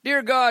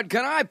Dear God,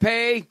 can I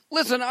pay?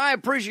 Listen, I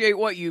appreciate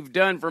what you've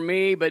done for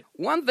me, but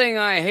one thing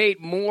I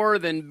hate more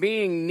than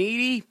being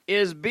needy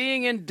is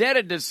being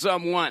indebted to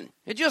someone.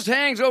 It just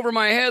hangs over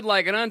my head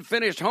like an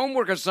unfinished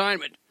homework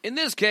assignment. In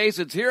this case,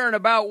 it's hearing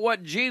about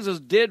what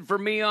Jesus did for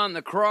me on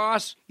the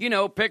cross. You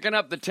know, picking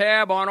up the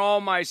tab on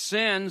all my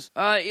sins.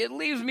 It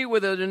leaves me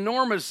with an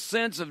enormous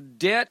sense of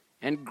debt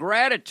and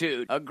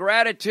gratitude, a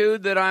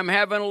gratitude that I'm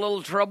having a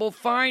little trouble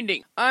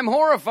finding. I'm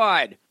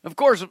horrified. Of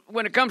course,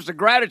 when it comes to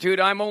gratitude,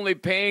 I'm only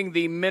paying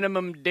the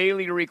minimum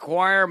daily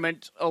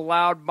requirement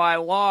allowed by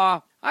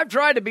law. I've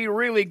tried to be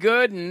really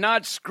good and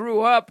not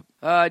screw up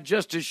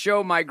just to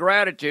show my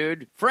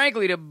gratitude.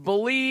 Frankly, to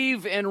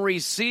believe and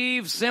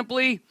receive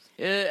simply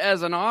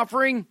as an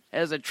offering,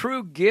 as a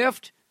true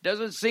gift,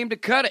 doesn't seem to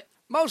cut it.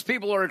 Most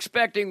people are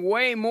expecting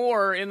way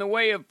more in the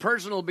way of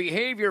personal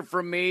behavior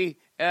from me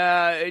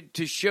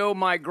to show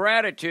my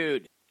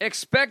gratitude.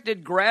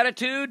 Expected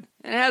gratitude?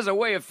 It has a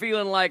way of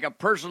feeling like a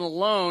personal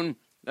loan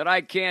that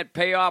I can't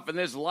pay off in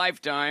this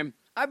lifetime.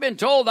 I've been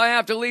told I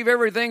have to leave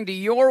everything to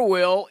your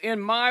will in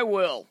my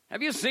will.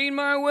 Have you seen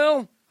my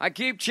will? I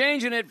keep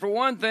changing it for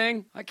one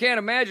thing. I can't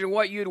imagine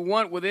what you'd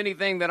want with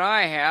anything that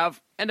I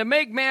have. And to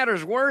make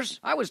matters worse,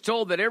 I was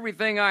told that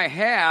everything I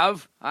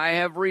have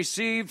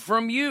received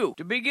from you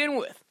to begin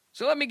with.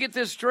 So let me get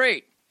this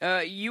straight.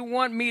 You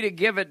want me to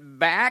give it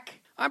back?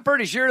 I'm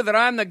pretty sure that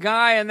I'm the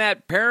guy in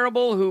that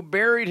parable who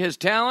buried his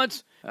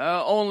talents,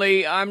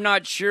 only I'm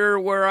not sure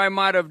where I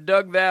might have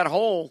dug that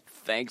hole.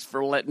 Thanks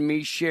for letting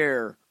me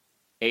share.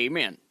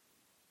 Amen.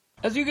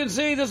 As you can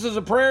see, this is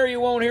a prayer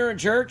you won't hear in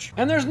church,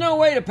 and there's no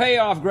way to pay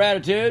off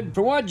gratitude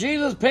for what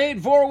Jesus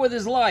paid for with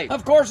his life.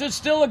 Of course, it's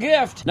still a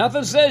gift.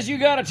 Nothing says you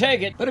gotta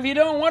take it, but if you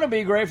don't want to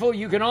be grateful,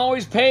 you can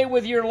always pay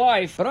with your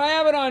life. But I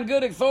have it on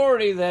good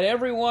authority that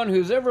everyone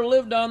who's ever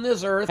lived on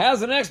this earth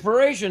has an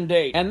expiration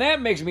date, and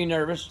that makes me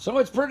nervous. So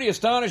it's pretty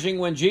astonishing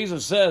when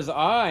Jesus says,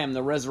 I am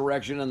the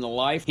resurrection and the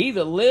life. He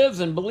that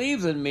lives and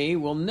believes in me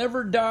will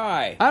never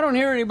die. I don't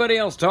hear anybody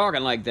else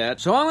talking like that,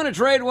 so I'm gonna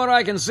trade what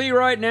I can see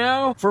right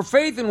now for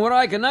faith in what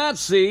I cannot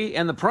see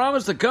and the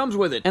promise that comes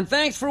with it. And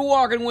thanks for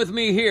walking with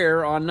me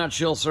here on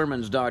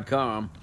NutshellSermons.com.